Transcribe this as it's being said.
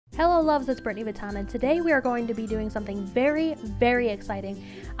Hello loves, it's Brittany Vuitton, and today we are going to be doing something very, very exciting.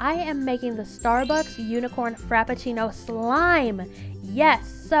 I am making the Starbucks Unicorn Frappuccino slime. Yes,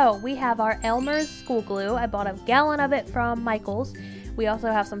 so we have our Elmer's school glue. I bought a gallon of it from Michael's. We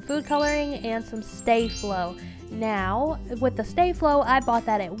also have some food coloring and some Stay Flow. Now, with the Stay Flow, I bought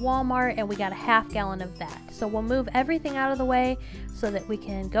that at Walmart and we got a half gallon of that. So we'll move everything out of the way so that we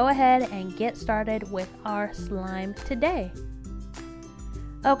can go ahead and get started with our slime today.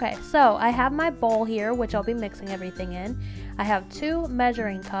 Okay, so I have my bowl here, which I'll be mixing everything in. I have 2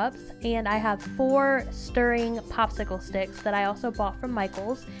 measuring cups, and I have 4 stirring popsicle sticks that I also bought from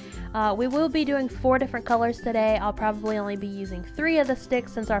Michael's. We will be doing 4 different colors today. I'll probably only be using 3 of the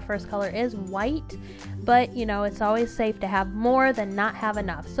sticks since our first color is white, but you know, it's always safe to have more than not have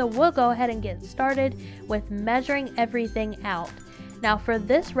enough. So we'll go ahead and get started with measuring everything out. Now for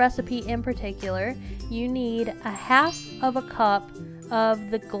this recipe in particular, you need a half of a cup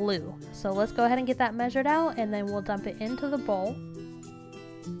of the glue. So let's go ahead and get that measured out, and then we'll dump it into the bowl.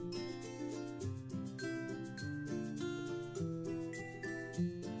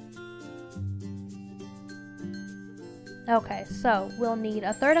 Okay, so we'll need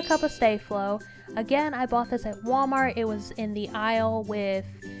 1/3 cup of Stay Flow. Again, I bought this at Walmart. It was in the aisle with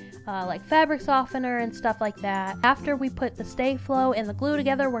like fabric softener and stuff like that. After we put the Stay Flow and the glue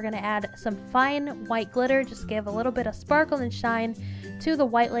together, we're going to add some fine white glitter just to give a little bit of sparkle and shine to the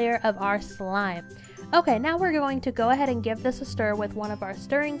white layer of our slime. Okay, now we're going to go ahead and give this a stir with one of our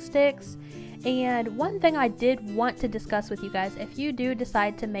stirring sticks. And one thing I did want to discuss with you guys, if you do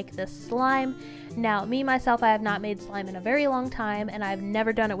decide to make this slime, now me myself, I have not made slime in a very long time, and I've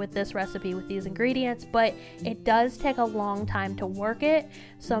never done it with this recipe with these ingredients, but it does take a long time to work it.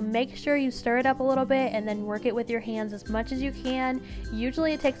 So make sure you stir it up a little bit and then work it with your hands as much as you can.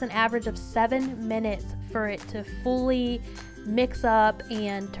 Usually it takes an average of 7 minutes for it to fully mix up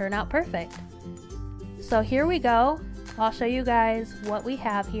and turn out perfect. So here we go. I'll show you guys what we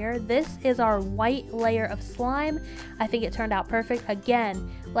have here. This is our white layer of slime. I think it turned out perfect. Again,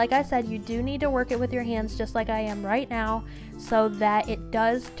 like I said, you do need to work it with your hands just like I am right now so that it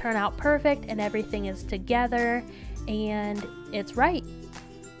does turn out perfect and everything is together and it's right.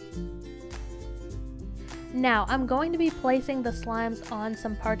 Now, I'm going to be placing the slimes on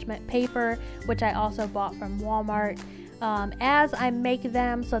some parchment paper, which I also bought from Walmart. As I make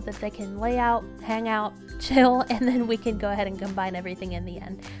them so that they can lay out, hang out, chill, and then we can go ahead and combine everything in the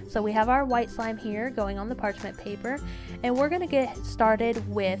end. So we have our white slime here going on the parchment paper, and we're going to get started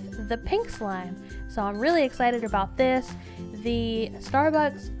with the pink slime. So I'm really excited about this. The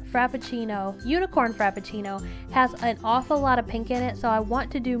Starbucks Frappuccino, Unicorn Frappuccino, has an awful lot of pink in it, so I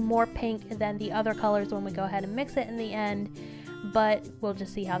want to do more pink than the other colors when we go ahead and mix it in the end. But we'll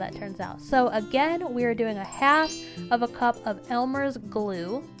just see how that turns out. So again, we are doing a half of a cup of Elmer's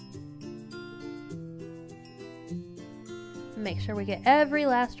glue. Make sure we get every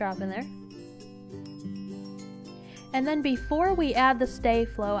last drop in there. And then before we add the Stay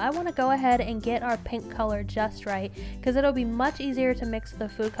Flow, I want to go ahead and get our pink color just right, because it'll be much easier to mix the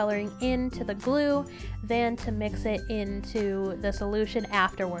food coloring into the glue than to mix it into the solution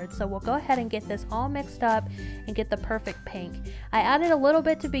afterwards. So we'll go ahead and get this all mixed up and get the perfect pink. I added a little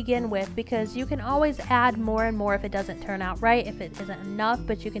bit to begin with because you can always add more and more if it doesn't turn out right, if it isn't enough,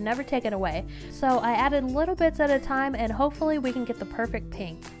 but you can never take it away. So I added little bits at a time, and hopefully we can get the perfect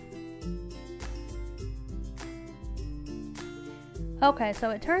pink. Okay, so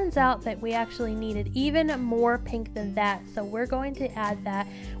it turns out that we actually needed even more pink than that, so we're going to add that.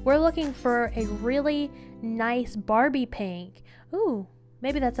 We're looking for a really nice Barbie pink. Ooh,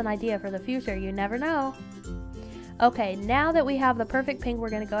 maybe that's an idea for the future, you never know. Okay, now that we have the perfect pink,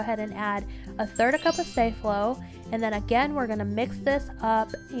 we're going to go ahead and add 1/3 cup of Stay Flow, and then again we're going to mix this up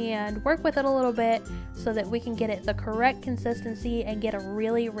and work with it a little bit so that we can get it the correct consistency and get a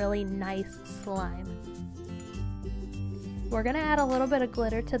really, really nice slime. We're going to add a little bit of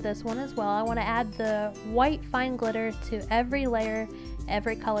glitter to this one as well. I want to add the white fine glitter to every layer,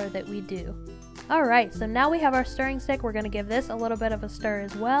 every color that we do. Alright, so now we have our stirring stick. We're going to give this a little bit of a stir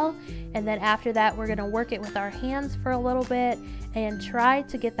as well. And then after that, we're going to work it with our hands for a little bit and try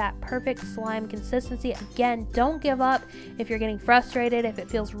to get that perfect slime consistency. Again, don't give up if you're getting frustrated, if it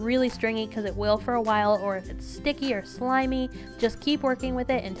feels really stringy, because it will for a while, or if it's sticky or slimy. Just keep working with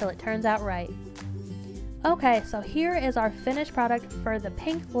it until it turns out right. Okay, so here is our finished product for the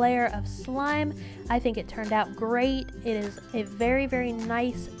pink layer of slime. I think it turned out great. It is a very, very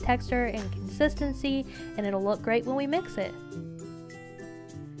nice texture and consistency, and it'll look great when we mix it.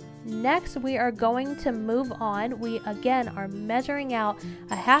 Next, we are going to move on. We again are measuring out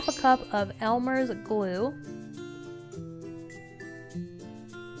 1/2 cup of Elmer's glue.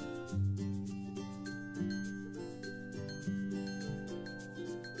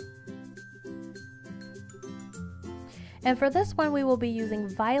 And for this one, we will be using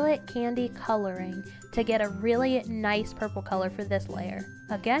violet candy coloring to get a really nice purple color for this layer.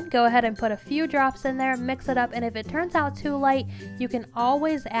 Again, go ahead and put a few drops in there, mix it up, and if it turns out too light, you can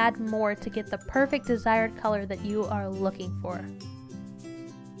always add more to get the perfect desired color that you are looking for.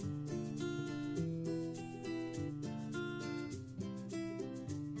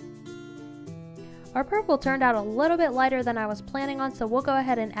 Our purple turned out a little bit lighter than I was planning on, so we'll go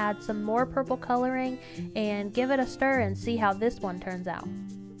ahead and add some more purple coloring and give it a stir and see how this one turns out.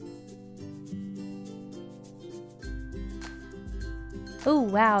 Oh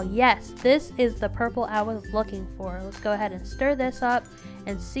wow, yes, this is the purple I was looking for. Let's go ahead and stir this up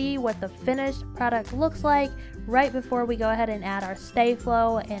and see what the finished product looks like right before we go ahead and add our Stay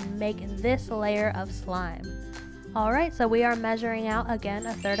Flow and make this layer of slime. Alright, so we are measuring out again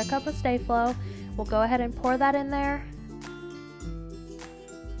 1/3 cup of Stay Flow. We'll go ahead and pour that in there.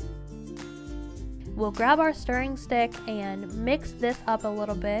 We'll grab our stirring stick and mix this up a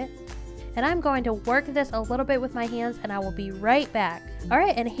little bit. And I'm going to work this a little bit with my hands and I will be right back.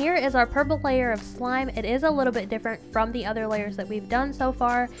 Alright, and here is our purple layer of slime. It is a little bit different from the other layers that we've done so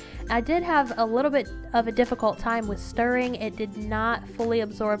far. I did have a little bit of a difficult time with stirring. It did not fully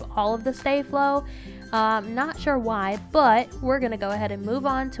absorb all of the Stay Flow. Not sure why, but we're going to go ahead and move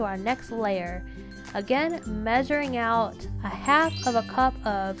on to our next layer. Again, measuring out 1/2 cup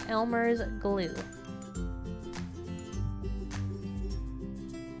of Elmer's glue.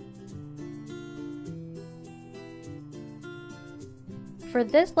 For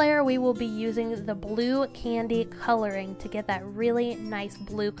this layer, we will be using the blue candy coloring to get that really nice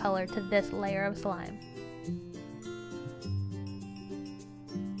blue color to this layer of slime.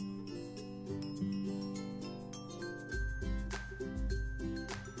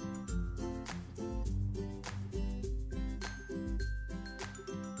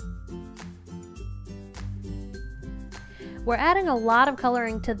 We're adding a lot of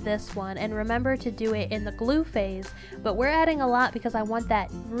coloring to this one, and remember to do it in the glue phase, but we're adding a lot because I want that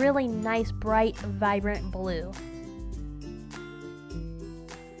really nice, bright, vibrant blue.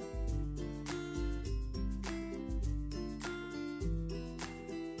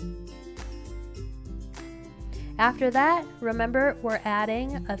 After that, remember we're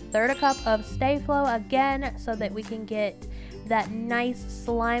adding 1/3 cup of Stay Flow again so that we can get that nice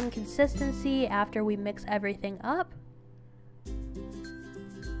slime consistency after we mix everything up.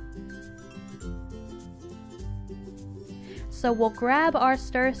 So we'll grab our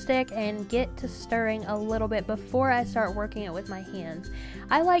stir stick and get to stirring a little bit before I start working it with my hands.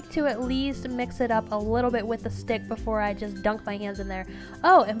 I like to at least mix it up a little bit with the stick before I just dunk my hands in there.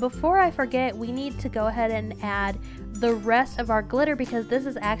 Oh, and before I forget, we need to go ahead and add the rest of our glitter because this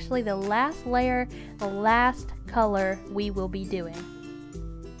is actually the last layer, the last color we will be doing.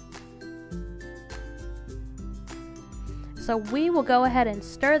 So we will go ahead and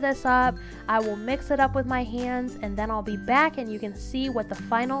stir this up. I will mix it up with my hands and then I'll be back and you can see what the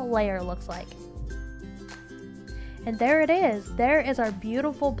final layer looks like. And there it is. There is our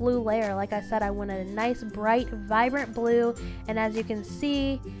beautiful blue layer. Like I said, I wanted a nice, bright, vibrant blue, and as you can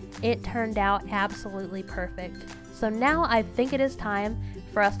see, it turned out absolutely perfect. So now I think it is time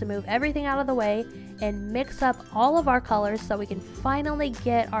for us to move everything out of the way and mix up all of our colors so we can finally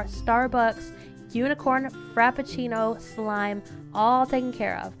get our Starbucks Unicorn Frappuccino slime all taken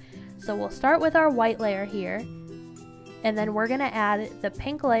care of. So we'll start with our white layer here, and then we're gonna add the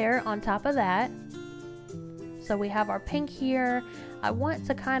pink layer on top of that. So we have our pink here. I want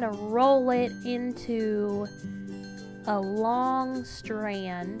to kind of roll it into a long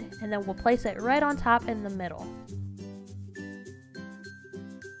strand, and then we'll place it right on top in the middle.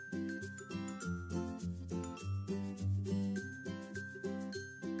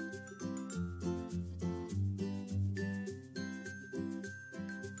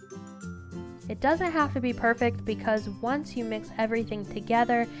 It doesn't have to be perfect because once you mix everything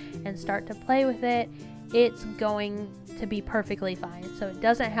together and start to play with it, it's going to be perfectly fine. So it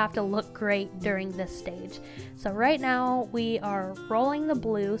doesn't have to look great during this stage. So right now we are rolling the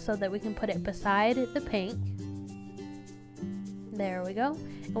blue so that we can put it beside the pink. There we go.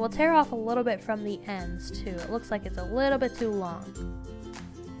 And we'll tear off a little bit from the ends too. It looks like it's a little bit too long.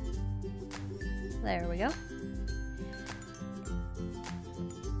 There we go.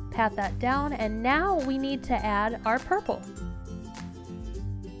 Pat that down, and now we need to add our purple.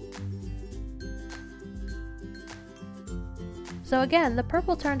 So again, the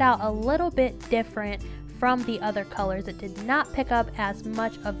purple turned out a little bit different from the other colors. It did not pick up as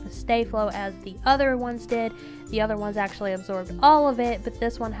much of the stay flow as the other ones did. The other ones actually absorbed all of it, but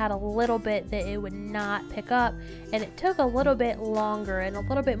this one had a little bit that it would not pick up, and it took a little bit longer and a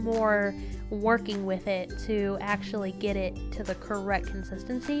little bit more working with it to actually get it to the correct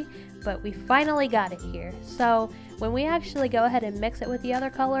consistency, but we finally got it here. So when we actually go ahead and mix it with the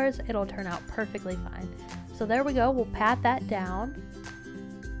other colors, it'll turn out perfectly fine. So there we go, we'll pat that down.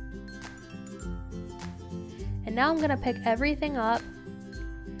 And now I'm going to pick everything up,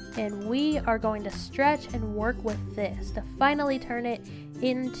 and we are going to stretch and work with this to finally turn it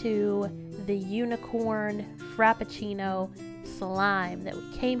into the unicorn Frappuccino slime that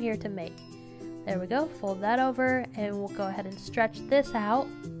we came here to make. There we go, fold that over, and we'll go ahead and stretch this out.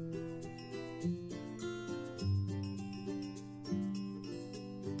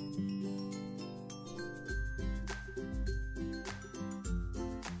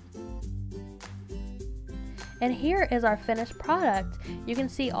 And here is our finished product. You can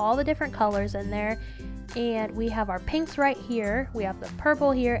see all the different colors in there, and we have our pinks right here, we have the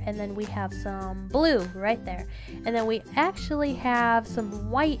purple here, and then we have some blue right there. And then we actually have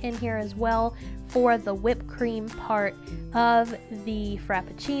some white in here as well for the whipped cream part of the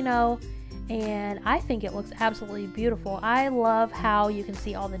Frappuccino. And I think it looks absolutely beautiful. I love how you can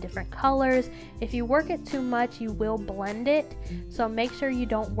see all the different colors. If you work it too much, you will blend it. So make sure you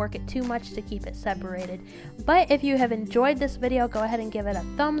don't work it too much to keep it separated. But if you have enjoyed this video, go ahead and give it a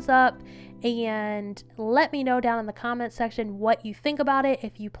thumbs up. And let me know down in the comment section what you think about it,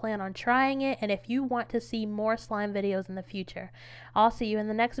 if you plan on trying it, and if you want to see more slime videos in the future. I'll see you in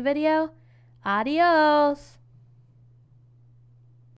the next video. Adios!